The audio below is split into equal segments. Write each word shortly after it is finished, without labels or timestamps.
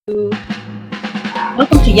Welcome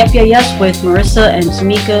to Yep Yeah Yes with Marissa and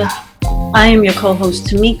Tamika. I am your co-host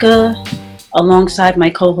Tamika, alongside my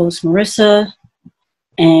co-host Marissa,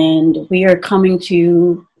 and we are coming to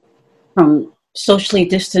you from socially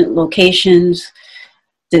distant locations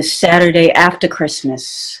this Saturday after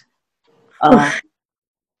Christmas.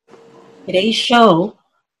 Today's show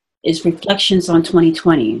is Reflections on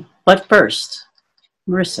 2020. But first,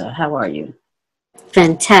 Marissa, how are you?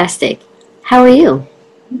 Fantastic. How are you?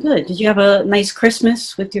 Good. Did you have a nice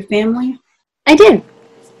Christmas with your family? I did.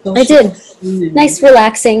 Nice,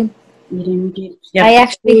 relaxing. I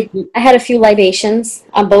had a few libations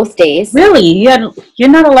on both days. Really? You're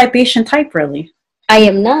not a libation type, really? I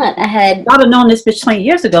am not. I would have known this bitch 20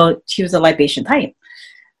 years ago. She was a libation type.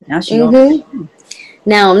 Now she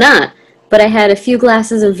Now I'm not. But I had a few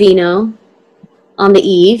glasses of vino on the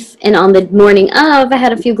eve, and on the morning of, I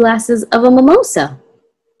had a few glasses of a mimosa.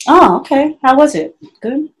 Oh, okay. How was it?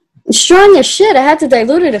 Good? Strong as shit. I had to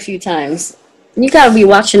dilute it a few times. You gotta be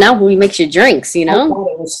watching out when you mix your drinks, you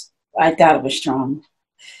know? I thought it was strong.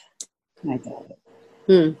 I doubt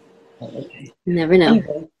it. Okay. You never know.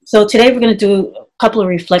 Anyway, so today we're going to do a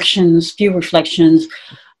few reflections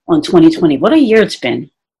on 2020. What a year it's been.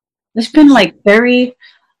 It's been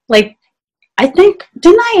I think,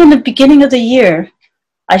 didn't I, in the beginning of the year,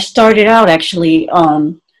 I started out actually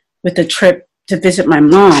with a trip to visit my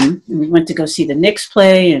mom, and we went to go see the Knicks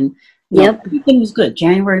play, and everything was good.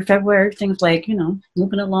 January, February, everything's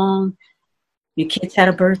moving along. Your kids had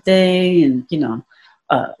a birthday, and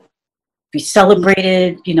we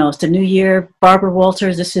celebrated. It's the new year. Barbara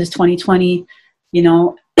Walters, this is 2020.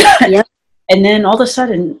 Yep. And then all of a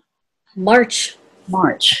sudden, March.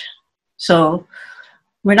 So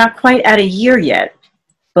we're not quite at a year yet,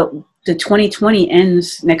 but the 2020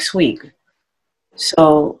 ends next week.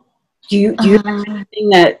 So do you have anything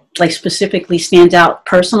that specifically stands out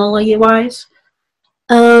personally wise?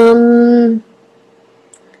 Oh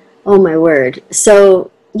my word.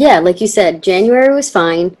 So yeah, like you said, January was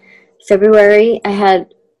fine. February, I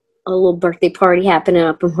had a little birthday party happening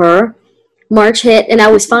up with her. March hit and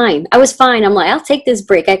I was fine. I'm like, I'll take this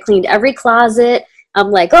break. I cleaned every closet.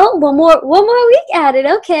 I'm like, oh, one more week added.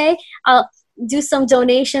 Okay. I'll do some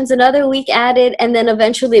donations, another week added, and then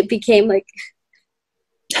eventually it became like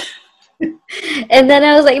and then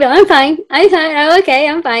I was like, no, I'm fine. I'm okay,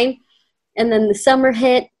 I'm fine. And then the summer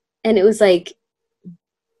hit and it was like,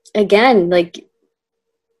 again, like,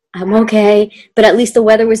 I'm okay. But at least the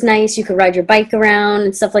weather was nice. You could ride your bike around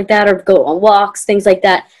and stuff like that, or go on walks, things like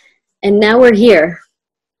that. And now we're here.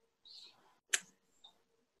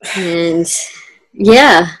 And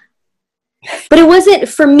yeah. But it wasn't,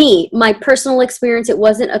 for me, my personal experience, it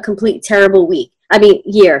wasn't a complete terrible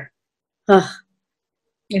year. Ugh.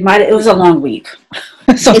 It was a long week.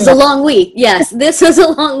 It's a long week. Yes, this was a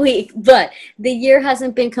long week, but the year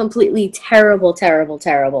hasn't been completely terrible.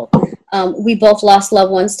 We both lost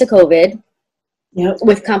loved ones to COVID. Yep.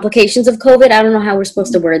 With complications of COVID. I don't know how we're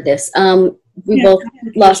supposed to word this. We both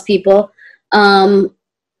lost people. We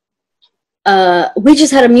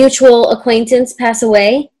just had a mutual acquaintance pass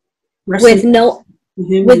away with no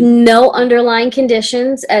underlying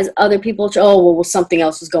conditions, as other people, something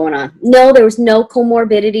else was going on. No, there was no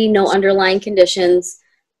comorbidity, no underlying conditions.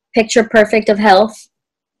 Picture perfect of health.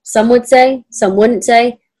 Some would say, some wouldn't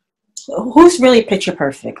say. Who's really picture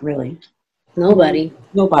perfect, really? Nobody.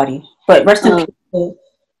 But rest in peace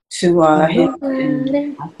to him,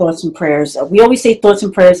 and thoughts and prayers. We always say thoughts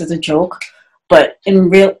and prayers as a joke, but in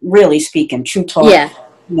really speaking, true talk,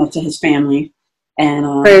 to his family.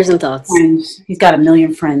 And prayers and thoughts. Friends. He's got 1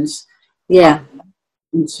 million friends. Yeah.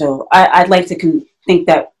 And so I'd like to think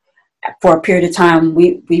that for a period of time,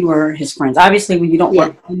 we were his friends. Obviously, when you don't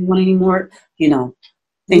work with anyone anymore, things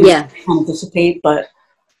kind of dissipate. But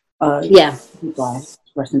goodbye.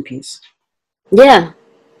 Rest in peace. Yeah.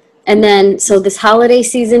 And then, so this holiday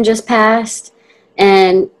season just passed,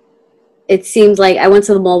 and it seemed like I went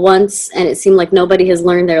to the mall once, and it seemed like nobody has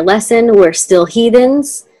learned their lesson. We're still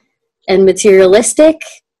heathens and materialistic.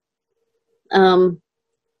 And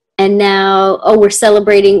now, we're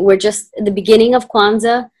celebrating. We're just at the beginning of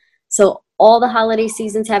Kwanzaa, so all the holiday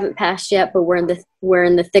seasons haven't passed yet, but we're in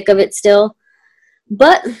the thick of it still.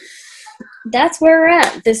 But that's where we're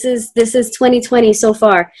at. This is 2020 so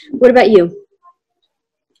far. What about you?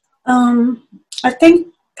 I think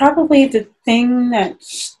probably the thing that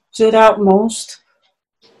stood out most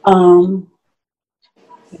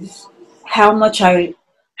is how much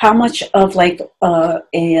of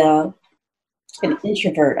an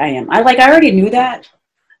introvert I am. I already knew that,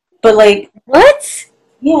 but what?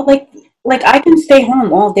 Yeah, I can stay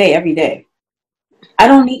home all day every day. I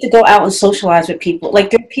don't need to go out and socialize with people. Like,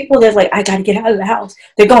 there are people that's like, I got to get out of the house.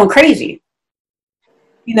 They're going crazy.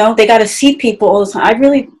 You know, they got to see people all the time.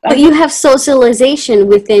 But you have socialization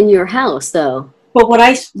within your house, though. But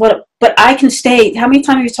I can stay. How many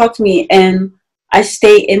times have you talked to me and I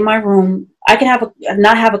stay in my room? I can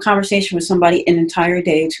not have a conversation with somebody an entire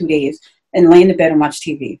day, 2 days, and lay in the bed and watch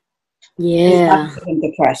TV. Yeah. It's not because I'm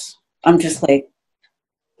depressed. I'm just like,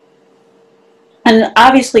 and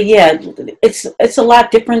obviously, yeah, it's a lot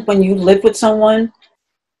different when you live with someone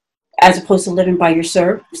as opposed to living by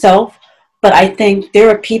yourself. But I think there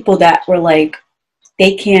are people that were like,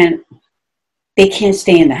 they can't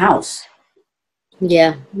stay in the house.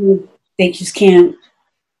 Yeah. They just can't.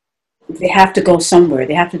 They have to go somewhere.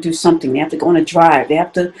 They have to do something. They have to go on a drive. They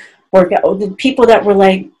have to work out. The people that were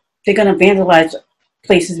like, they're going to vandalize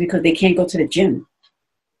places because they can't go to the gym.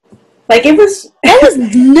 Like, that was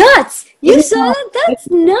nuts. You saw that? That's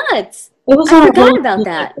nuts. I forgot about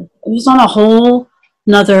that. It was on a whole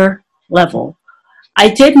nother level. I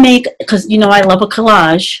did make, because, you know, I love a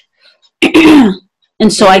collage.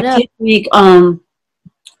 And so I did make, I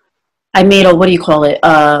made a, what do you call it?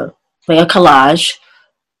 Like a collage.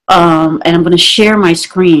 And I'm going to share my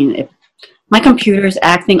screen. My computer is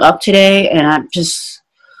acting up today, and I'm just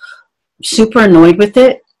super annoyed with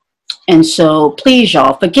it. And so, please,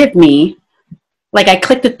 y'all, forgive me. Like, I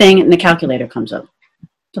click the thing, and the calculator comes up.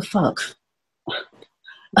 The fuck?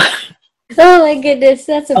 Oh, my goodness.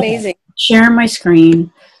 That's amazing. Okay. Sharing my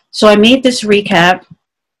screen. So I made this recap.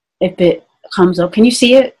 If it comes up. Can you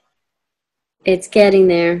see it? It's getting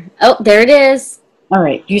there. Oh, there it is. All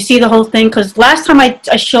right. Do you see the whole thing? Because last time I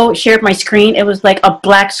shared my screen, it was like a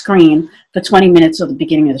black screen for 20 minutes at the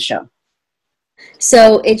beginning of the show.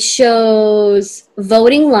 So it shows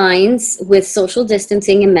voting lines with social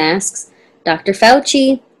distancing and masks. Dr.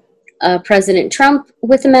 Fauci, President Trump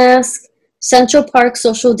with a mask, Central Park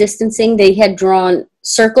social distancing. They had drawn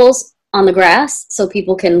circles on the grass so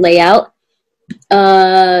people can lay out.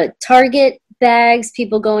 Target bags,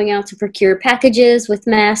 people going out to procure packages with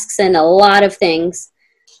masks and a lot of things.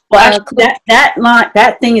 Well, actually,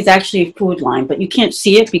 that thing is actually a food line, but you can't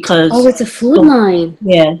see it because it's a food line.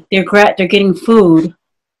 Yeah, they're getting food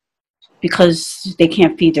because they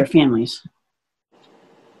can't feed their families.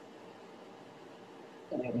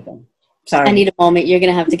 There we go. Sorry, I need a moment. You're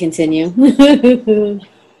gonna have to continue.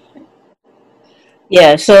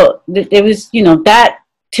 Yeah, so it was, you know, that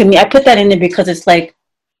to me, I put that in there because it's like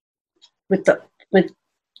with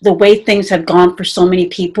the way things have gone for so many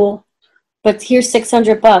people. But here's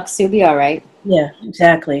 $600. You'll be all right. Yeah,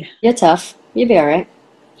 exactly. You're tough. You'll be all right.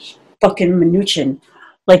 Fucking Mnuchin.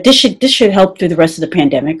 Like, this should help through the rest of the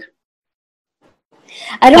pandemic.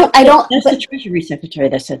 I don't. That's the Treasury Secretary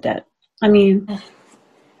that said that. I mean,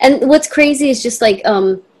 and what's crazy is just like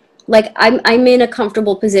I'm in a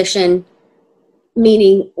comfortable position,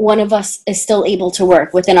 meaning one of us is still able to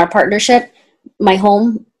work within our partnership, my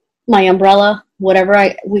home, my umbrella,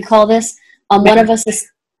 whatever we call this. One of us is,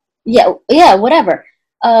 whatever.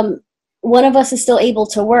 One of us is still able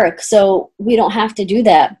to work, so we don't have to do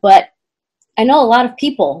that. But I know a lot of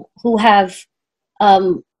people who have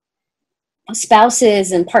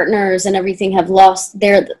spouses and partners and everything have lost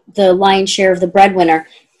the lion's share of the breadwinner,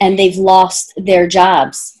 and they've lost their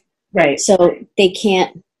jobs. Right. So they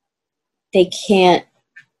can't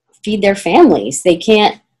feed their families. They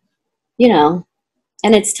can't,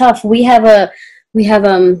 and it's tough. We have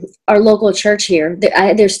our local church here.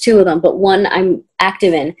 There's two of them, but one I'm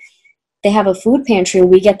active in. They have a food pantry.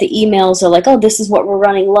 We get the emails of like, oh, this is what we're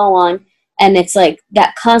running low on. And it's like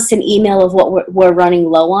that constant email of what we're running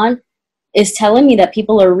low on is telling me that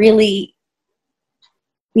people are really,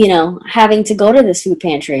 having to go to this food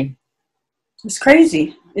pantry. It's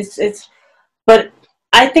crazy. But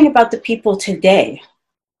I think about the people today.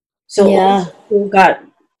 So yeah, who got,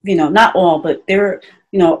 not all, but there,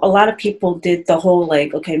 a lot of people did the whole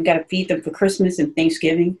like, okay, we got to feed them for Christmas and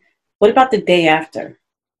Thanksgiving. What about the day after?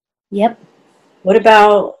 Yep. What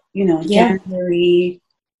about, January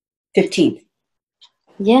 15th?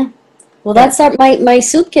 Yeah. Well, that's my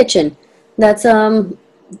soup kitchen. That's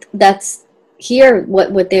here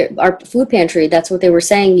what our food pantry. That's what they were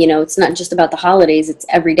saying. It's not just about the holidays. It's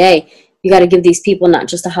every day. You got to give these people not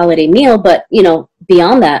just a holiday meal, but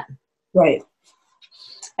beyond that. Right.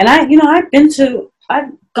 And I've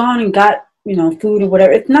gone and got food or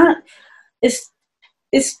whatever.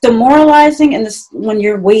 It's demoralizing, and when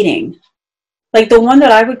you're waiting. Like the one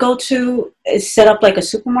that I would go to is set up like a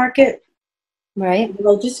supermarket. Right.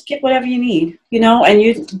 Just get whatever you need,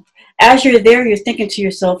 and as you're there, you're thinking to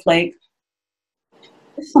yourself, like,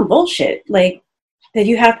 this is some bullshit. Like, that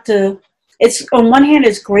you have to, it's on one hand,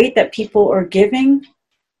 it's great that people are giving,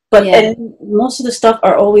 but and most of the stuff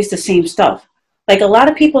are always the same stuff. Like a lot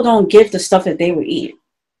of people don't give the stuff that they would eat.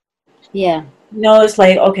 Yeah. You know, it's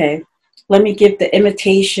like, okay, let me give the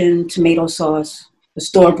imitation tomato sauce, the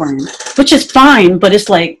store brand, which is fine, but it's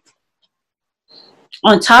like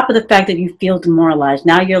on top of the fact that you feel demoralized,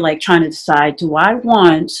 now you're like trying to decide, do I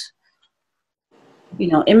want, you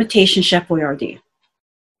know, imitation Chef Boyardee?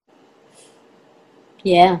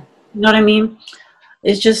 Yeah. You know what I mean?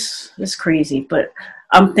 It's crazy, but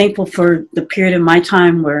I'm thankful for the period of my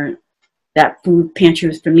time where that food pantry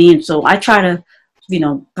was for me. And so I try to, you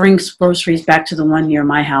know, bring groceries back to the one near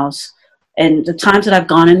my house. And the times that I've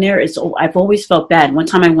gone in there, I've always felt bad. One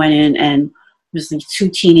time I went in and there's these two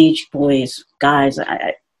teenage boys, guys.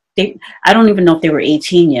 I don't even know if they were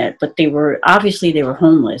 18 yet, but they were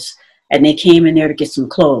homeless, and they came in there to get some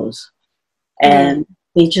clothes, and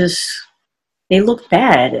they looked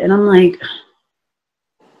bad, and I'm like,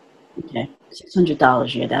 okay,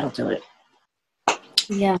 $600, yeah, that'll do it.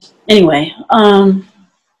 Yeah. Anyway,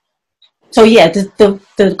 so yeah, the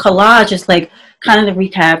collage is like kind of the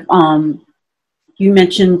recap. You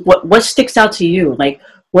mentioned what sticks out to you, like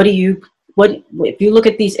what if you look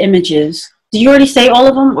at these images? Did you already say all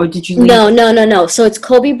of them, or did you leave? No. So it's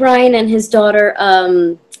Kobe Bryant and his daughter,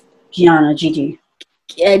 Gigi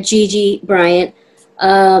Bryant,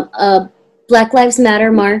 Black Lives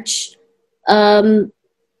Matter march. Oh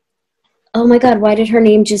my God, why did her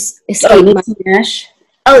name just escape? Niecy Nash.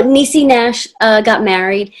 Oh, Niecy Nash got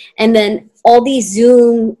married, and then all these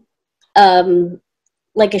Zoom,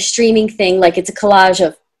 like a streaming thing, like it's a collage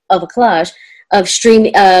of a collage of stream,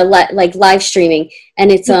 like live streaming, and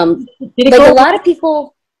it's like a lot of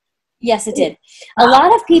people. Yes, it did. A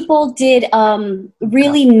lot of people did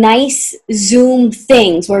really nice Zoom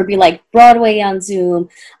things where it'd be like Broadway on Zoom.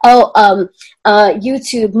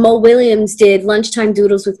 YouTube. Mo Williams did Lunchtime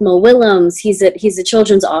Doodles with Mo Williams. He's a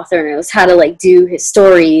children's author, and it was how to like do his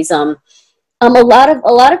stories. A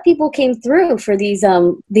lot of people came through for these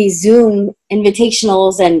Zoom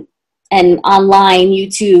invitationals and online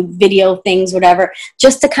YouTube video things, whatever,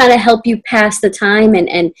 just to kind of help you pass the time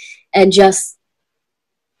and just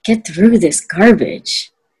get through this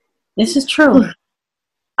garbage. This is true.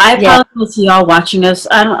 I apologize to y'all watching us.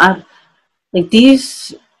 I like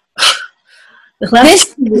these.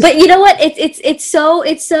 But you know what?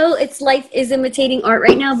 It's life is imitating art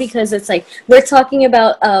right now, because it's like we're talking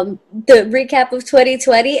about the recap of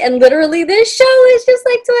 2020, and literally this show is just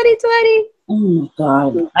like 2020. Oh my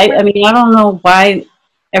God! I mean, I don't know why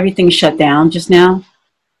everything shut down just now,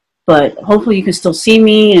 but hopefully you can still see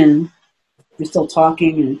me and we're still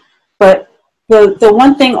talking. But the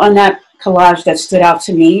one thing on that collage that stood out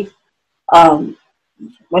to me, I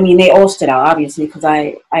mean, they all stood out, obviously, because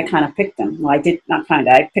I kind of picked them. Well, I did not kind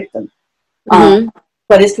of, I picked them.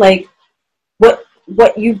 But it's like what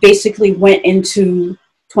you basically went into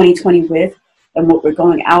 2020 with, and what we're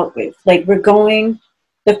going out with. Like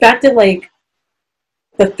the fact that like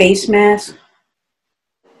the face mask,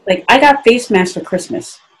 like I got face masks for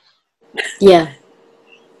Christmas. Yeah.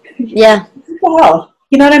 Wow.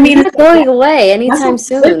 You know what I mean? It's not going away anytime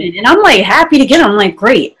soon. And I'm like happy to get them. I'm like,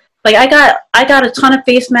 great. Like I got a ton of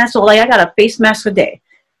face masks, so like I got a face mask a day.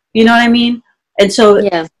 You know what I mean? And so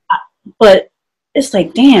but it's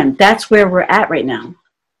like, damn, that's where we're at right now.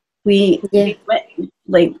 We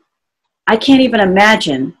like I can't even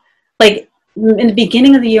imagine. Like in the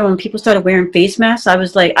beginning of the year when people started wearing face masks, I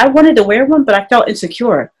was like, I wanted to wear one, but I felt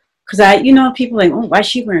insecure. Because people like, oh, why is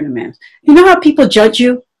she wearing a mask? You know how people judge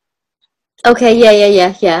you? Okay,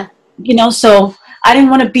 yeah. You know, so I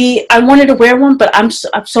wanted to wear one, but I'm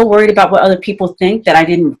so worried about what other people think that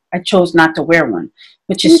I chose not to wear one,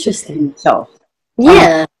 which is interesting. So,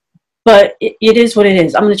 yeah. But it is what it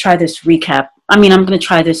is. I'm going to try this recap. I mean, I'm going to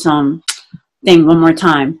try this thing one more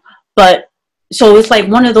time. But so it's like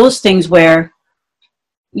one of those things where,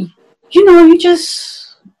 you know, you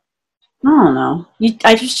just, I don't know.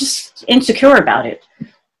 I was just insecure about it,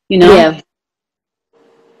 you know? Yeah.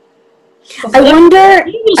 I wonder. Are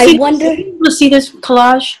you able to see this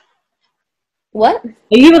collage? What? Are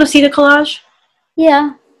you able to see the collage?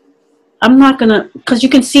 Yeah. I'm not gonna, because you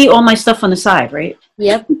can see all my stuff on the side, right?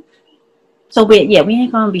 Yep. So we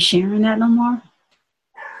ain't gonna be sharing that no more.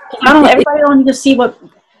 Everybody don't need to see what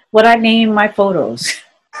I name my photos.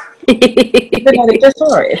 They just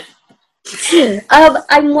saw it.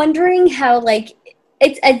 I'm wondering how, like,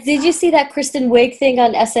 did you see that Kristen Wiig thing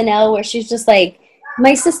on SNL where she's just like,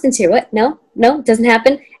 my assistant's here. What? No, it doesn't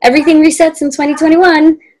happen. Everything resets in 2021.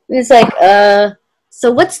 And it's like,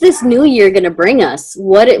 so what's this new year going to bring us?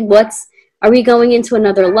 Are we going into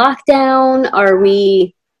another lockdown? Are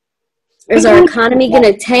we Is our economy going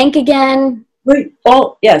to tank again?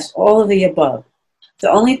 Yes, all of the above. The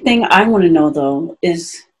only thing I want to know, though,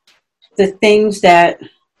 is the things that,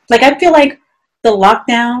 like, I feel like the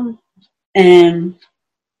lockdown and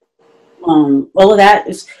all of that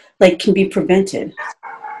is, like, can be prevented.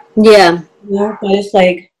 Yeah. You know, but it's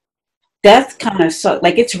like, death kind of sucks.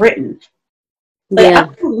 Like, it's written. Like, I Yeah.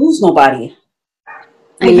 don't lose nobody.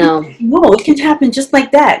 I know. No, it can happen just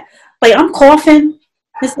like that. Like, I'm coughing.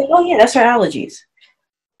 It's like, oh, yeah, that's her allergies.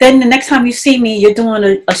 Then the next time you see me, you're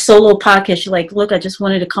doing a solo podcast. You're like, look, I just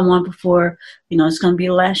wanted to come on before, it's going to be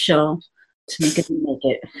the last show to make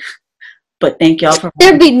it. But thank y'all for.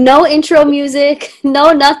 There'd be no intro music,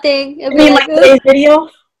 no nothing. It'd be like today's video?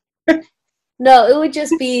 No, it would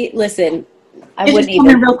just be, listen, I wouldn't just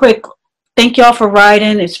even. Real quick. Thank y'all for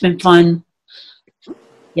riding. It's been fun.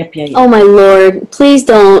 Yep. Oh, my Lord. Please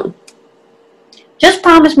don't. Just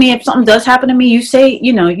promise me if something does happen to me, you say,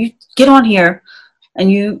 you get on here and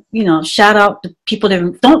you shout out the people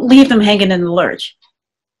that don't leave them hanging in the lurch.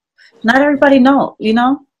 Not everybody know,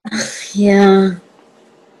 Yeah.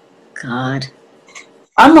 God.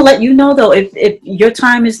 I'm gonna let you know though, if your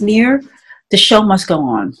time is near, the show must go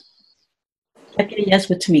on. Check it, yes,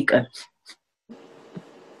 with Tamika.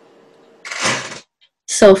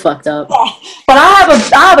 So fucked up. But I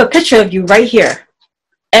have a picture of you right here.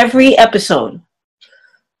 Every episode.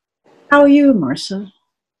 How are you, Marissa?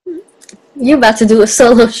 You're about to do a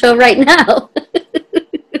solo show right now.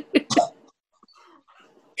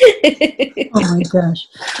 Oh my gosh.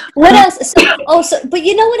 What else? But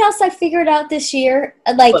you know what else I figured out this year?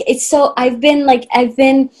 Like, I've been, I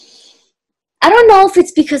don't know if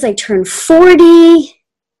it's because I turned 40.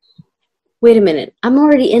 Wait a minute. I'm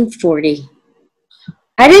already in 40.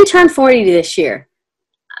 I didn't turn 40 this year.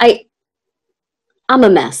 I'm a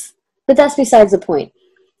mess, but that's besides the point.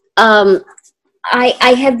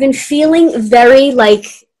 I have been feeling very like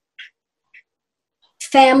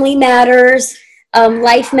family matters,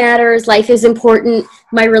 life matters, life is important.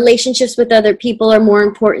 My relationships with other people are more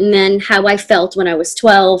important than how I felt when I was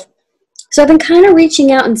 12. So I've been kind of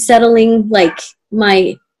reaching out and settling like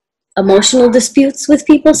my emotional disputes with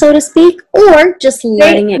people, so to speak, or just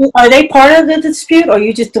letting it. Are they part of the dispute, or are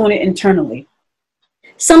you just doing it internally?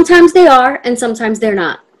 Sometimes they are, and sometimes they're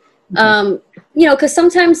not. Because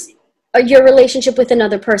sometimes your relationship with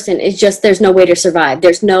another person is just, there's no way to survive.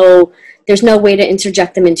 There's no way to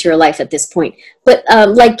interject them into your life at this point. But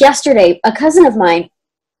like yesterday, a cousin of mine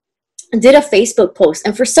did a Facebook post,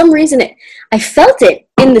 and for some reason I felt it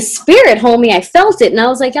in the spirit, homie. I felt it, and I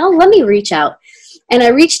was like, oh, let me reach out. And I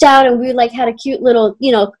reached out, and we like had a cute little,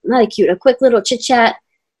 a quick little chit chat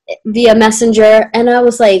via Messenger. And I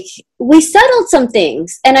was like, we settled some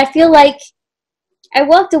things. And I feel like I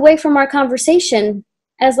walked away from our conversation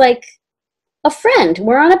as like a friend.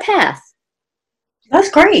 We're on a path. That's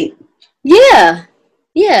great. Yeah.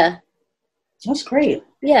 Yeah. That's great.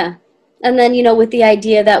 Yeah. And then, with the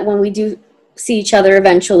idea that when we do see each other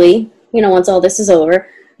eventually, once all this is over,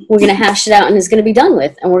 we're going to hash it out and it's going to be done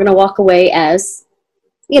with. And we're going to walk away as,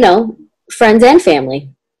 friends and family.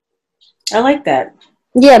 I like that.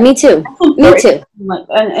 Yeah, me too. Me too.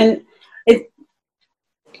 And it,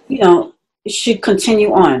 it should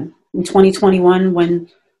continue on in 2021 when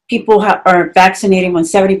people are vaccinated, when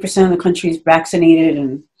 70% of the country is vaccinated,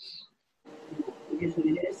 and it is what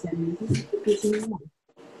it is. And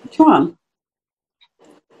what's wrong?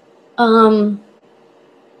 Are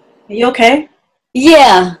you okay?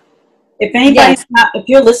 Yeah. If anybody's if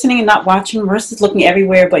you're listening and not watching, Marissa's looking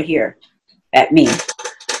everywhere but here at me.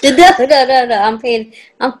 No.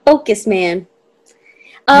 I'm focused, man.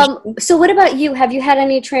 So what about you? Have you had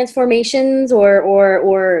any transformations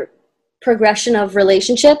or progression of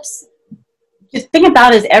relationships? The thing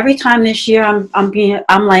about it is, every time this year I'm cutting a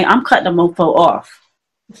mofo off.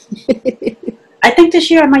 I think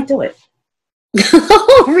this year I might do it.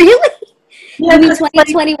 Oh, really? Yeah, you mean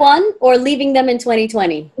 2021 or leaving them in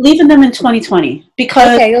 2020? Leaving them in 2020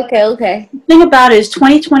 because okay. The thing about it is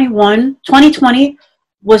 2020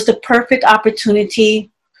 was the perfect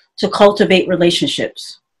opportunity to cultivate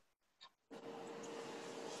relationships.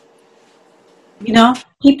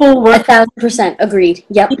 People work 1,000% agreed.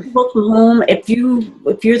 Yep. People work from home. If you're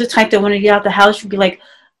the type that want to get out the house, you'd be like,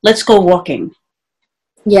 let's go walking.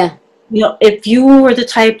 Yeah. If you were the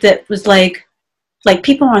type that was like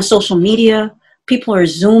people are on social media, people are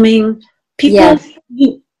Zooming,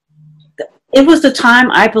 it was the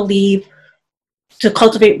time, I believe, to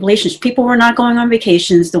cultivate relationships. People were not going on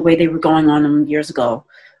vacations the way they were going on them years ago.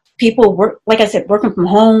 People were, like I said, working from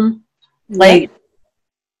home. And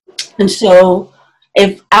so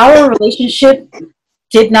if our relationship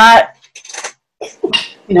did not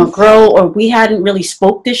grow, or we hadn't really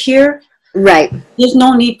spoke this year, right. There's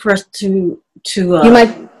no need for us to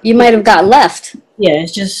You might have got left. Yeah,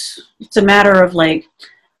 it's a matter of like,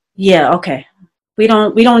 yeah, okay. We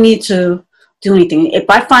don't need to do anything. If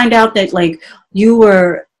I find out that like you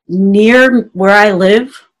were near where I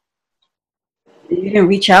live, you can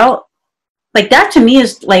reach out. Like that to me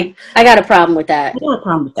is like, I got a problem with that. I got a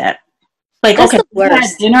problem with that. Like, That's okay, the you had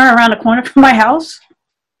worst. dinner around the corner from my house?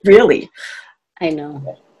 Really? I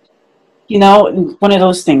know. One of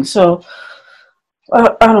those things. So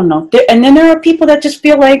I don't know. And then there are people that just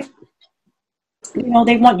feel like,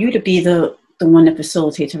 they want you to be the one that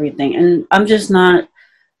facilitates everything. And I'm just not.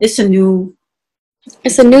 It's a new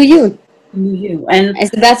you. New you. And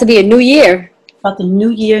It's about to be a new year. about the new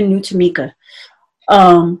year, new Tamika.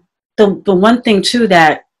 The one thing too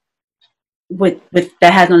that with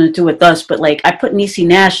that has nothing to do with us, but like I put Niecy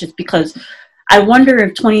Nash just because I wonder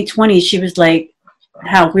if 2020 she was like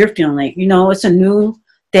how we're feeling, like, it's a new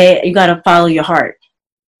day, you got to follow your heart.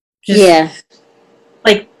 Yeah.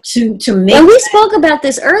 Like to make. And we spoke about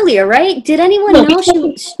this earlier, right? Did anyone know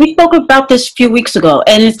we spoke about this a few weeks ago,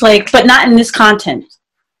 and it's like, but not in this content.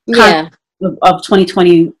 Yeah. Of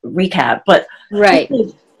 2020 recap, but right.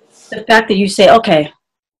 The fact that you say, okay,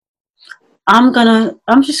 I'm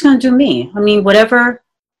just gonna do me. I mean, whatever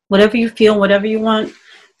you feel, whatever you want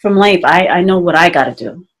from life, I know what I gotta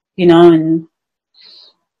do, and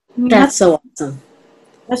that's so awesome.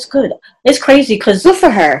 That's good. It's crazy because good for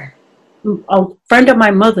her. A friend of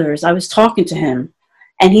my mother's, I was talking to him,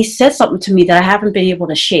 and he said something to me that I haven't been able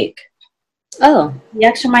to shake. Oh. He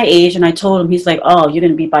asked for my age, and I told him, he's like, oh, you're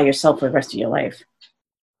going to be by yourself for the rest of your life.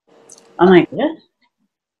 I'm like, yeah.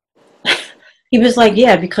 He was like,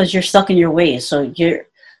 yeah, because you're stuck in your ways. So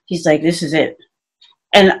he's like, this is it.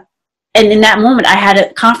 And in that moment, I had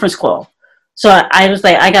a conference call. So I was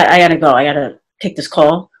like, I got to go. I got to take this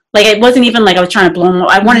call. Like, it wasn't even like I was trying to blow him.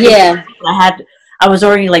 I wanted to. I was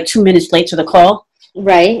already like 2 minutes late to the call.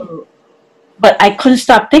 Right. But I couldn't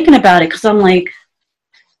stop thinking about it because I'm like,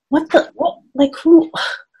 what, like who?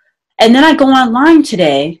 And then I go online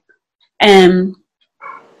today, and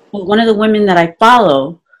one of the women that I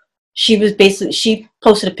follow, she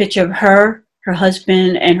posted a picture of her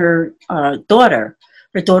husband, and her daughter.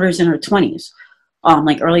 Her daughter's in her 20s.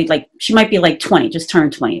 Like early, like she might be like 20, just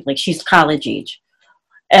turned 20. Like she's college age.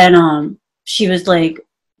 And she was like,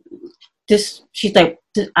 she's like,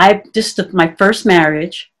 this is my first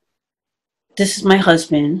marriage. This is my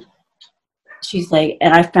husband. She's like,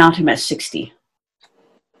 and I found him at 60.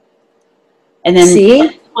 And then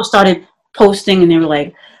people started posting, and they were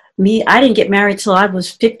like, I didn't get married till I was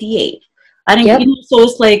 58. I didn't, so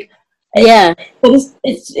it's like, yeah. But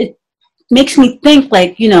it makes me think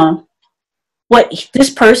like, what this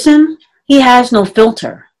person, he has no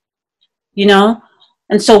filter,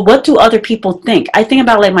 And so what do other people think? I think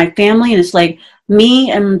about like my family, and it's like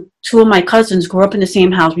me and two of my cousins grew up in the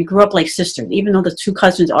same house. We grew up like sisters, even though the two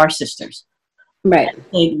cousins are sisters. Right.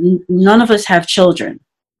 Like none of us have children.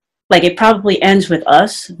 Like it probably ends with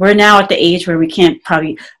us. We're now at the age where we can't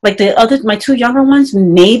probably, like my two younger ones,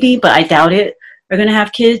 maybe, but I doubt it, are going to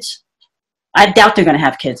have kids. I doubt they're going to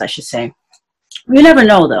have kids, I should say. You never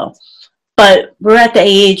know though. But we're at the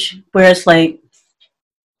age where it's like,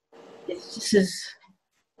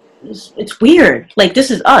 it's weird. Like this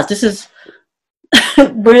is us. This is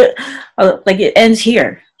we're like it ends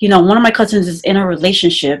here. One of my cousins is in a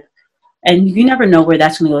relationship, and you never know where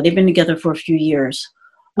that's going to go. They've been together for a few years.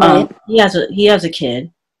 Right. He has a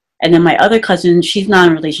kid, and then my other cousin, she's not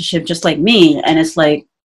in a relationship, just like me. And it's like,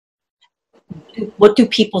 what do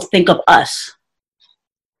people think of us?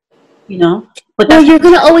 But you're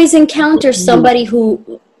going to always encounter somebody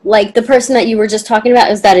who, like the person that you were just talking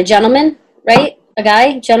about. Is that a gentleman, right? A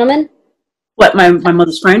guy, gentleman? What, my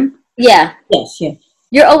mother's friend? Yeah. Yes, yeah.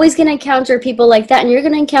 You're always going to encounter people like that, and you're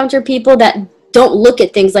going to encounter people that don't look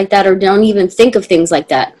at things like that or don't even think of things like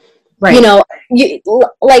that. Right.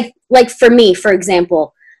 Like for me, for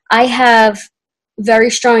example, I have very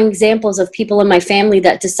strong examples of people in my family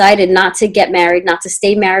that decided not to get married, not to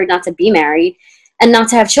stay married, not to be married, and not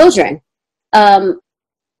to have children.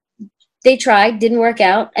 They tried, didn't work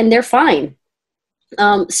out, and they're fine.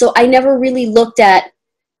 So I never really looked at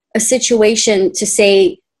a situation to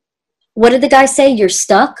say, what did the guy say? You're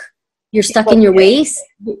stuck? You're stuck in your ways?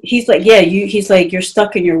 He's like, yeah, he's like, you're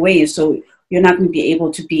stuck in your ways, so you're not going to be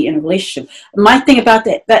able to be in a relationship. My thing about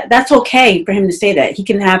that's okay for him to say that. He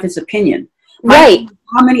can have his opinion. Right.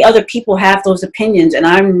 How many other people have those opinions, and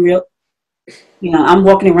I'm I'm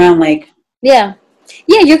walking around like... Yeah,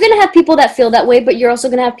 you're going to have people that feel that way, but you're also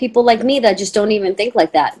going to have people like me that just don't even think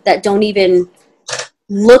like that don't even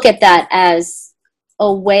look at that as,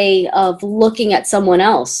 a way of looking at someone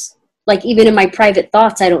else. Like, even in my private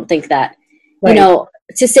thoughts, I don't think that. Right. You know,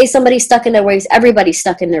 to say somebody's stuck in their ways, everybody's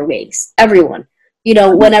stuck in their ways. Everyone. You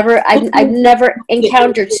know, whenever I've never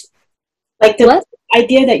encountered like the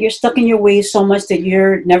idea that you're stuck in your ways so much that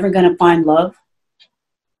you're never going to find love.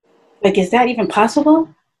 Like, is that even possible?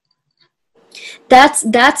 That's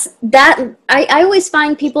that. I always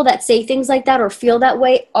find people that say things like that or feel that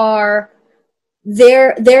way are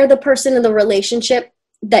they're the person in the relationship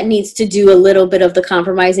that needs to do a little bit of the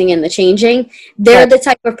compromising and the changing. They're the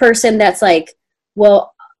type of person that's like,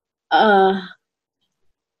 well,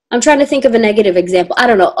 I'm trying to think of a negative example. I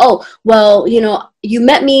don't know. Oh, well, you know, you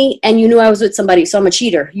met me and you knew I was with somebody, so I'm a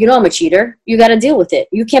cheater. You know I'm a cheater. You got to deal with it.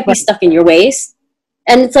 You can't be stuck in your ways.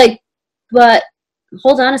 And it's like, but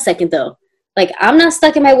hold on a second, though. Like, I'm not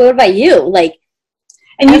stuck in my way. What about you? Like,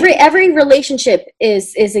 and every relationship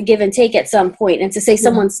is a give and take at some point. And to say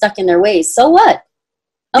someone's stuck in their ways, so what?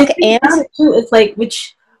 Okay, and it's like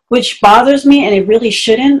which bothers me, and it really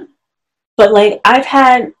shouldn't. But like, I've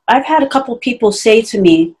had a couple of people say to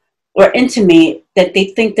me or intimate that they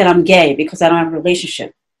think that I'm gay because I don't have a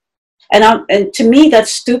relationship, and to me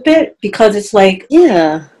that's stupid, because it's like,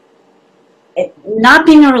 not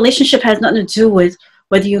being in a relationship has nothing to do with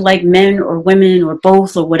whether you like men or women or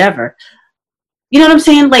both or whatever. You know what I'm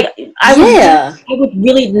saying? Like, I would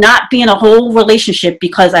really not be in a whole relationship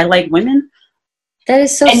because I like women. That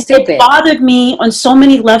is so stupid. It bothered me on so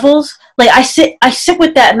many levels. Like, I sit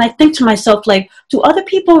with that and I think to myself, like, do other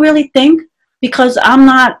people really think because I'm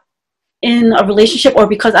not in a relationship or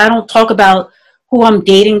because I don't talk about who I'm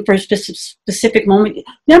dating for a specific moment? You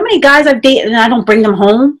know how many guys I've dated and I don't bring them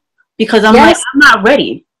home because I'm like, I'm not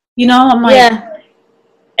ready. You know, I'm like,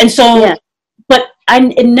 and so, but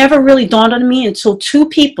it never really dawned on me until two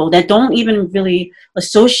people that don't even really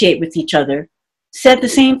associate with each other said the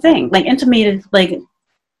same thing, like intimated, like,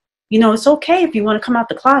 you know, it's okay if you want to come out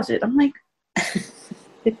the closet. I'm like,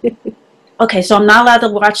 okay, so I'm not allowed to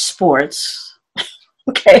watch sports.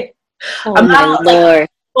 Okay. Oh, I'm my not, Lord. like,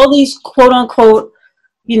 all these quote unquote,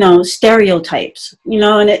 you know, stereotypes, you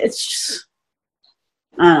know, and it's just,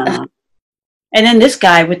 I don't know. And then this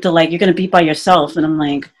guy with the, like, you're going to be by yourself. And I'm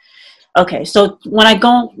like, okay, so when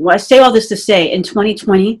I say all this to say, in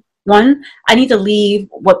 2021, I need to leave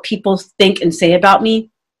what people think and say about me.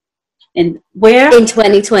 And where? In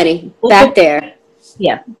 2020. Back there.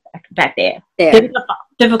 Yeah, back there.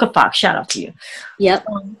 Vivica Fox, shout out to you. Yep.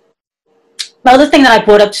 The other thing that I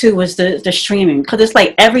brought up too was the streaming, because it's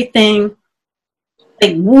like everything,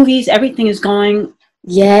 like movies, everything is going.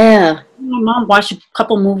 Yeah. My mom watched a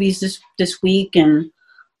couple movies this week, and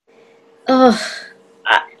I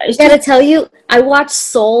gotta tell you, I watched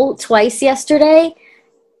Soul twice yesterday.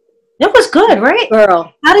 That was good, right?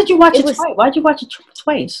 Girl. How did you watch it twice? Why'd you watch it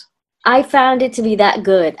twice? I found it to be that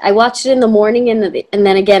good. I watched it in the morning and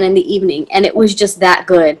then again in the evening, and it was just that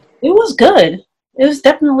good. It was good. It was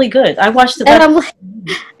definitely good. I watched it. And I'm like,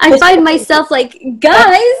 I find myself like,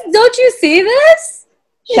 guys, don't you see this?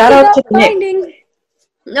 Shout out to Nick.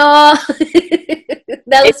 No,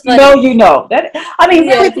 that was funny. No, you know that. I mean,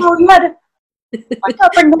 really, you had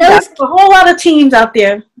a whole lot of teams out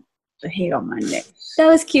there to hate on my Nick. That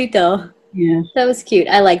was cute, though. Yeah, that was cute.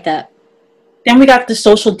 I like that. Then we got the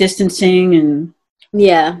social distancing and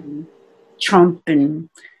Trump and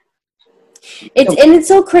it's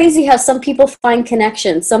so crazy how some people find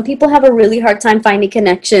connections. Some people have a really hard time finding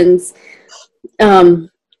connections.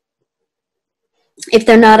 If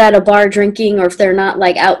they're not at a bar drinking, or if they're not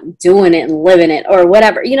like out doing it and living it or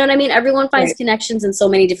whatever, you know what I mean? Everyone finds connections in so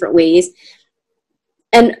many different ways.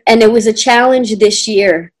 And it was a challenge this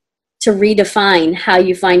year to redefine how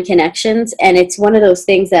you find connections. And it's one of those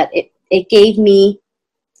things that it gave me.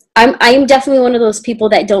 I am definitely one of those people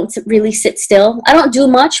that don't really sit still. I don't do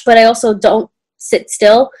much, but I also don't sit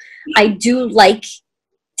still. I do like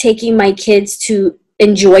taking my kids to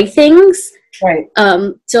enjoy things. Right.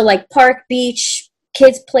 So like park, beach,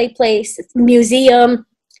 kids play place, museum,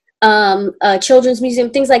 children's museum,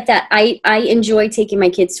 things like that. I enjoy taking my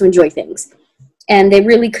kids to enjoy things. And they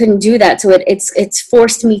really couldn't do that. So it's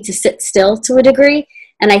forced me to sit still to a degree.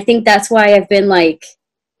 And I think that's why I've been like,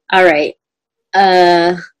 all right,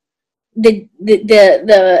 the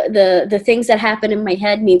things that happen in my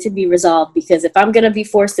head need to be resolved, because if I'm going to be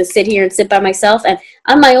forced to sit here and sit by myself, and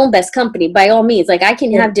I'm my own best company by all means, like I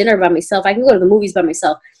can have dinner by myself, I can go to the movies by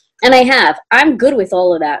myself, and I'm good with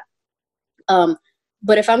all of that.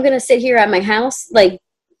 But if I'm going to sit here at my house, we're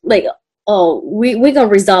going to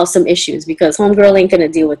resolve some issues, because homegirl ain't going to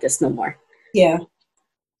deal with this no more. Yeah.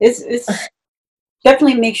 It's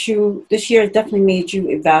definitely makes you, this year definitely made you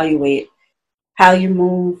evaluate how you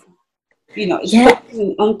move, You know, it's Yeah. put you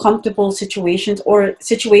in uncomfortable situations or a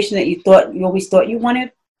situation that you always thought you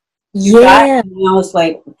wanted. You got, Yeah. and now it's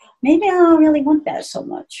like, maybe I don't really want that so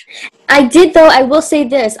much. I did though. I will say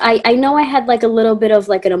this. I know I had like a little bit of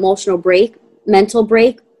like an emotional break, mental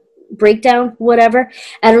breakdown, whatever.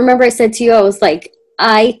 And I remember I said to you, I was like,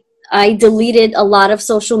 I deleted a lot of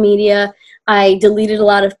social media. I deleted a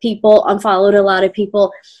lot of people, unfollowed a lot of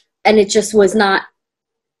people, and it just was not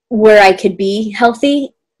where I could be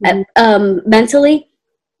healthy Mm-hmm. mentally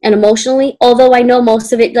and emotionally. Although I know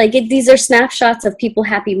most of it, like these are snapshots of people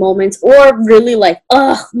happy moments or really like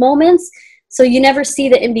ugh moments. So you never see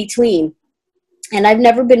the in between. And I've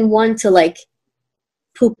never been one to like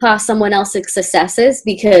poo-pah someone else's successes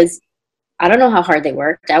because I don't know how hard they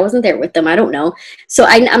worked. I wasn't there with them. I don't know. So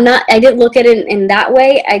I'm not, I didn't look at it in that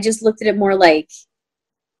way. I just looked at it more like,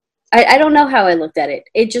 I don't know how I looked at it.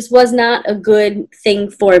 It just was not a good thing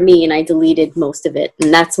for me, and I deleted most of it.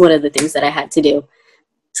 And that's one of the things that I had to do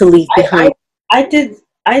to leave behind. I did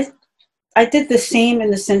I I did the same in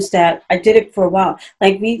the sense that I did it for a while.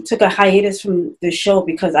 Like we took a hiatus from the show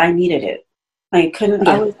because I needed it. I couldn't.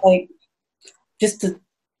 I Yeah. was like just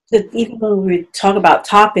even when we talk about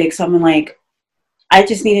topics, I'm like I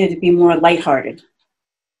just needed to be more lighthearted.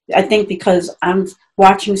 I think because I'm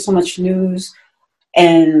watching so much news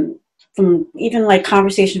and from even like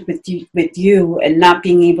conversations with you and not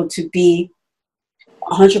being able to be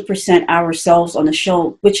 100% ourselves on the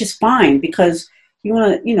show, which is fine because you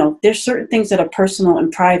want to, there's certain things that are personal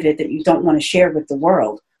and private that you don't want to share with the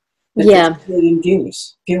world. With the Yeah. 2 million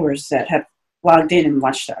viewers that have logged in and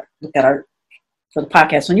look at our for the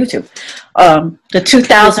podcast on YouTube. The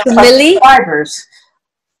 2,000 plus Millie? subscribers.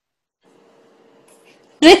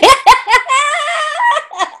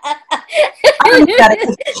 I look at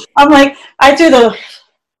it. I'm like, I do the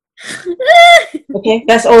okay.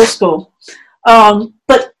 That's old school.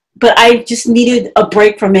 But I just needed a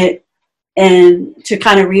break from it and to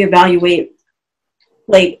kind of reevaluate,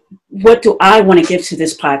 like, what do I want to give to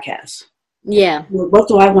this podcast? Yeah. What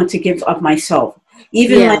do I want to give of myself?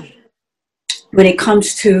 Even Yeah. like when it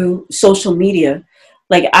comes to social media,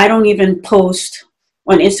 like I don't even post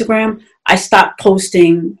on Instagram. I stopped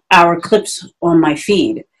posting our clips on my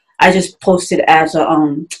feed. I just post it as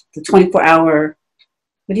the 24-hour,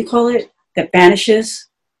 what do you call it? That vanishes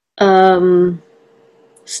Um,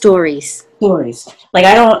 Stories. stories. Like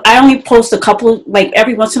I only post a couple, like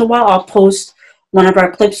every once in a while I'll post one of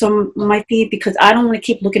our clips on my feed because I don't want to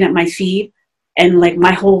keep looking at my feed and like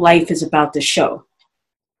my whole life is about the show.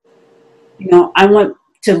 I want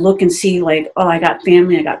to look and see like, oh, I got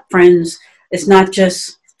family, I got friends. It's not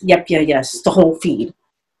just yep, yeah, yes, the whole feed.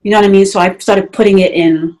 You know what I mean? So I started putting it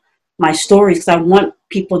in my stories because I want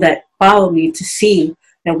people that follow me to see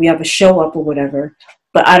that we have a show up or whatever.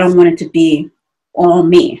 But I don't want it to be all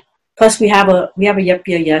me. Plus, we have a yep,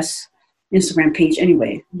 yeah, yes Instagram page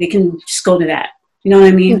anyway. They can just go to that. You know what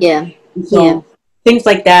I mean? Yeah. And Yeah. so things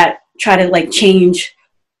like that try to like change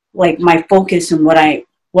like my focus and what I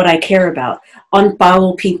care about.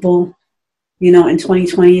 Unfollow people, in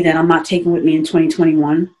 2020 that I'm not taking with me in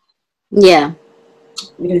 2021. Yeah.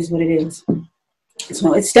 It is what it is.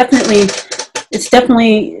 So it's definitely, it's been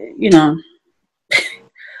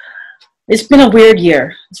a weird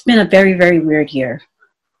year. It's been a very, very weird year.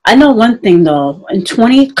 I know one thing though,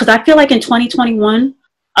 because I feel like in 2021,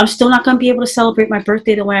 I'm still not going to be able to celebrate my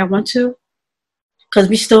birthday the way I want to, because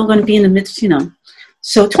we're still going to be in the midst.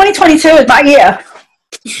 So 2022 is my year.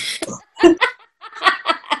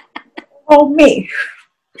 Oh, me.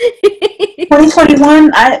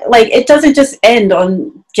 2021, it doesn't just end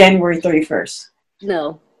on January 31st.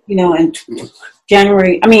 No. And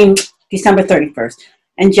December 31st.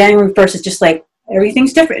 And January 1st is just like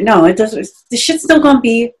everything's different. No, it doesn't. The shit's still gonna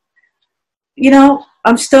be,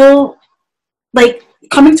 I'm still like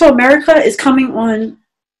Coming to America is coming on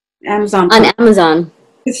Amazon On Prime. Amazon.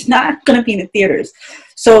 It's not gonna be in the theaters.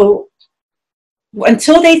 So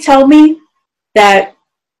until they tell me that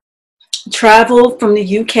travel from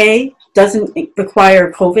the UK doesn't require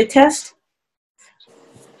a COVID test,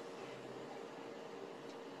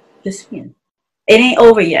 just it ain't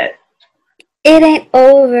over yet. It ain't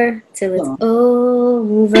over till it's So,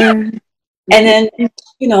 over. and then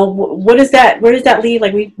what is that? Where does that lead?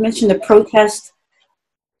 Like we mentioned the protest.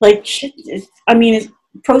 Like shit.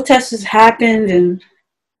 Protests has happened,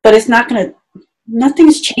 but it's not gonna.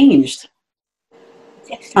 Nothing's changed. It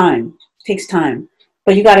takes time. It takes time.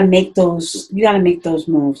 But you got to make those. You got to make those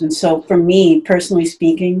moves. And so, for me personally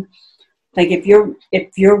speaking, like if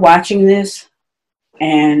you're watching this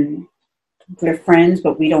and we're friends,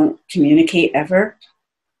 but we don't communicate ever,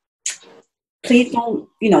 please don't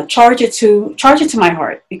charge it to my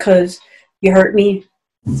heart, because You hurt me,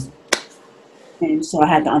 and so I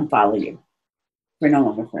had to unfollow you. We're no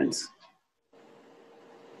longer friends.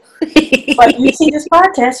 But you see this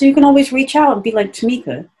podcast, so you can always reach out and be like,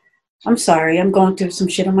 Tamika, I'm sorry, I'm going through some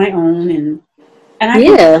shit on my own, and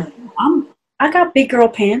I got big girl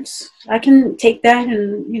pants. I can take that,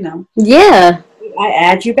 and I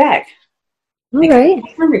add you back. All right.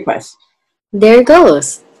 Friend request. There it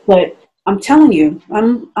goes. But I'm telling you,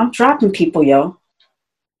 I'm dropping people, yo.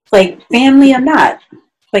 Like family or not.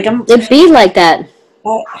 Like It be like that.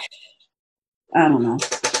 I don't know.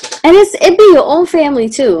 And it be your own family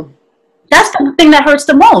too. That's the thing that hurts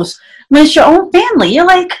the most. When it's your own family, you're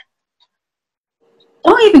like,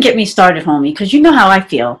 don't even get me started, homie, because you know how I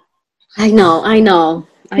feel. I know.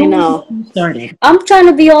 Started. I'm trying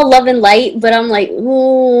to be all love and light, but I'm like,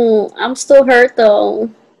 ooh, I'm still hurt though.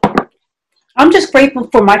 I'm just grateful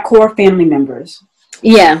for my core family members.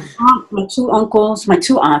 Yeah. My two uncles, my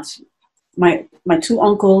two aunts, my two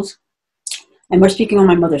uncles, and we're speaking on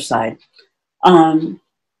my mother's side. And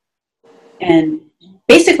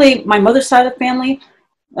basically, my mother's side of the family,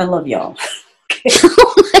 I love y'all.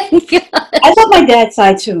 Oh my God. I love my dad's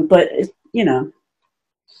side too, but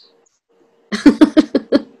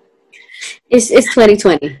It's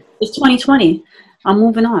 2020. It's 2020. I'm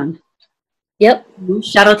moving on. Yep.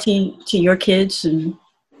 Shout out to your kids, and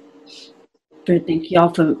thank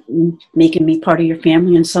y'all for making me part of your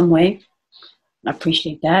family in some way. I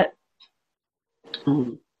appreciate that.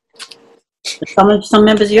 Some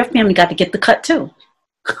members of your family got to get the cut too.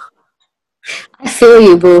 I feel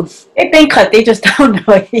you, boo. They've been cut. They just don't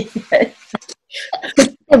know it yet.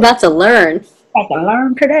 They're about to learn. I can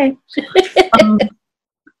learn today.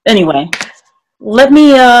 Anyway, let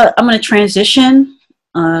me. I'm going to transition.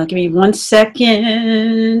 Give me 1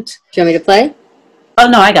 second. Do you want me to play? Oh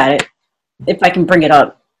no, I got it. If I can bring it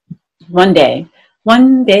up. One day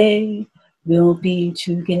we'll be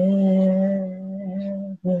together.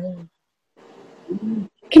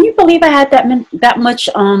 Can you believe I had that much?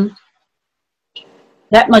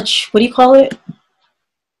 That much. What do you call it?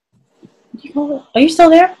 Are you still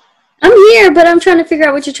there? I'm here, but I'm trying to figure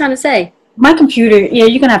out what you're trying to say. My computer. Yeah,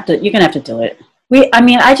 you're gonna have to do it.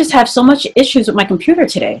 I just have so much issues with my computer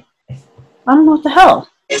today. I don't know what the hell.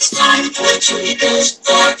 It's time for Tamika's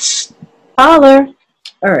thoughts. Holler.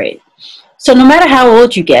 All right. So no matter how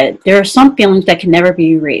old you get, there are some feelings that can never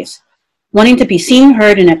be erased. Wanting to be seen,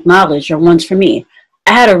 heard, and acknowledged are ones for me.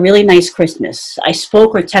 I had a really nice Christmas. I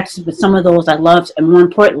spoke or texted with some of those I loved, and more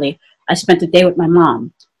importantly, I spent the day with my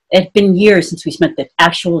mom. It had been years since we spent the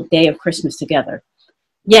actual day of Christmas together.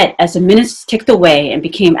 Yet, as the minutes ticked away and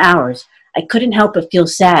became hours, I couldn't help but feel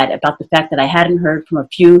sad about the fact that I hadn't heard from a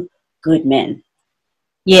few good men.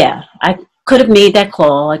 Yeah, I could have made that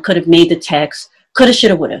call. I could have made the text. Coulda,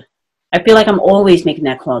 shoulda, woulda. I feel like I'm always making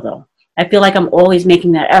that call, though. I feel like I'm always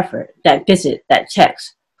making that effort, that visit, that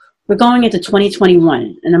text. We're going into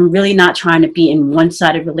 2021, and I'm really not trying to be in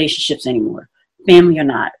one-sided relationships anymore, family or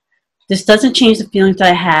not. This doesn't change the feelings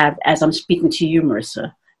that I have as I'm speaking to you,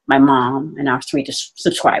 Marissa, my mom, and our 3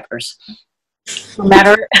 subscribers. No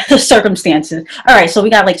matter the circumstances. All right, so we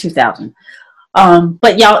got like 2,000.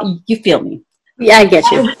 But y'all, you feel me. Yeah, I get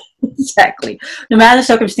you. Exactly. No matter the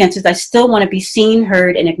circumstances, I still want to be seen,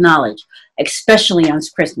 heard, and acknowledged, especially on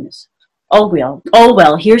Christmas. Oh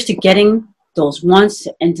well, here's to getting those wants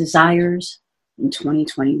and desires in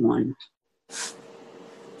 2021.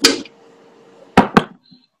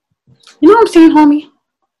 You know what I'm saying, homie?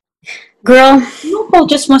 Girl. People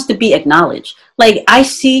just wants to be acknowledged. Like, I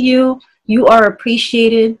see you. You are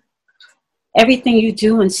appreciated. Everything you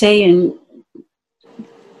do and say, and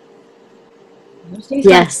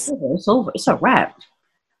yes, it's over. It's a wrap.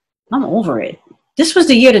 I'm over it. This was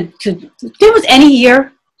the year to there was any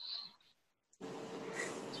year.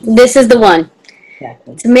 This is the one.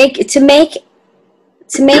 Exactly. To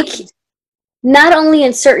make not only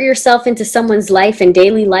insert yourself into someone's life and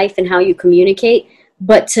daily life and how you communicate,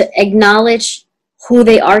 but to acknowledge who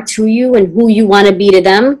they are to you and who you want to be to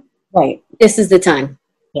them. Right. This is the time.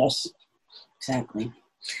 Yes. Exactly.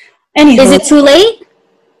 Anywho, is it too late?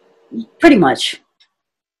 Pretty much.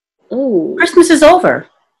 Ooh. Christmas is over.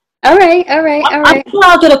 All right. I'm sure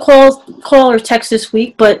I'll get a call or text this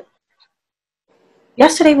week, but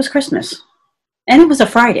yesterday was Christmas. And it was a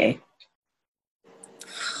Friday.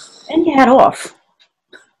 And you had off.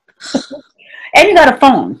 And you got a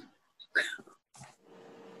phone.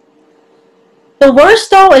 The worst,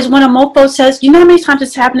 though, is when a mofo says, you know how many times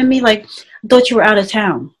it's happened to me? Like, I thought you were out of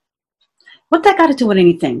town. What that got to do with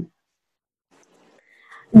anything?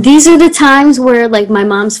 These are the times where, like my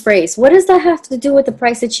mom's phrase, what does that have to do with the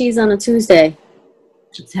price of cheese on a Tuesday?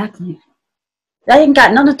 Exactly. That ain't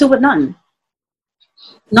got nothing to do with nothing.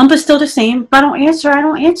 Number's still the same. If I don't answer, I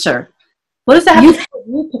don't answer. What does that have to do with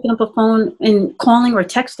you picking up a phone and calling or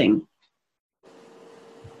texting?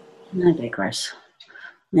 I digress.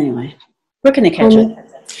 Anyway, where can they catch us?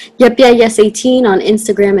 Yep, yeah, yes, 18 on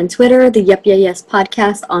Instagram and Twitter. The Yep, yeah, yes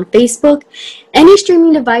podcast on Facebook. Any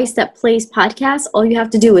streaming device that plays podcasts, all you have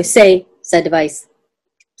to do is say said device,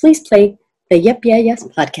 please play the Yep, yeah, yes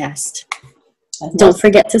podcast. Don't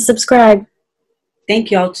forget to subscribe.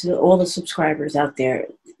 Thank y'all to all the subscribers out there.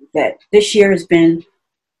 That this year has been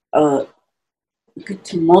a good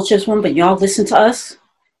tumultuous one, but y'all listen to us.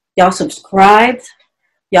 Y'all subscribed.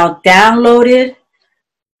 Y'all downloaded.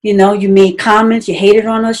 You know, you made comments. You hated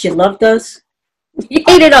on us. You loved us. You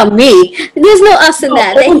hated on me. There's no us in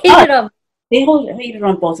that. They hated on. They hated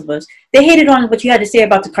on both of us. They hated on what you had to say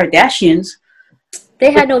about the Kardashians.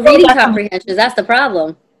 They had no reading comprehensions. That's the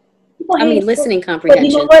problem. Listening comprehension.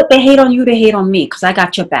 But you know what? They hate on you. They hate on me because I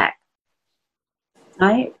got your back. All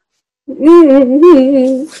right.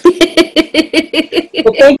 Mm-hmm.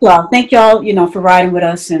 Well, thank y'all, for riding with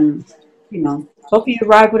us, and hopefully you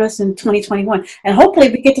ride with us in 2021, and hopefully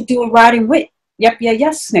we get to do a riding with Yep, yeah,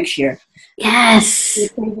 yes next year. Yes.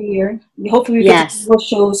 Every year. Hopefully we get to do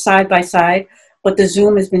shows side by side. But the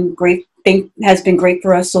Zoom has been great. Has been great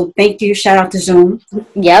for us. So thank you. Shout out to Zoom.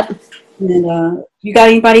 Yep. And you got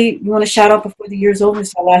anybody you want to shout out before the year's over?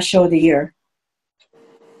 It's our last show of the year.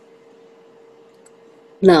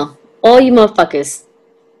 No. All you motherfuckers.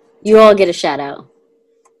 You all get a shout out.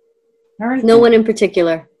 All right. No one in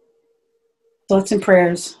particular. Thoughts and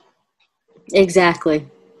prayers. Exactly.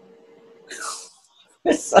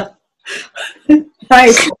 All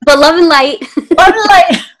right. But love and light. Love and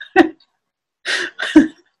light.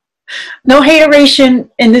 No hateration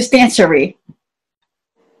in this dancery.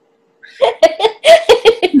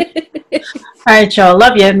 All right, y'all.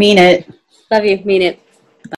 Love you. Mean it. Love you. Mean it.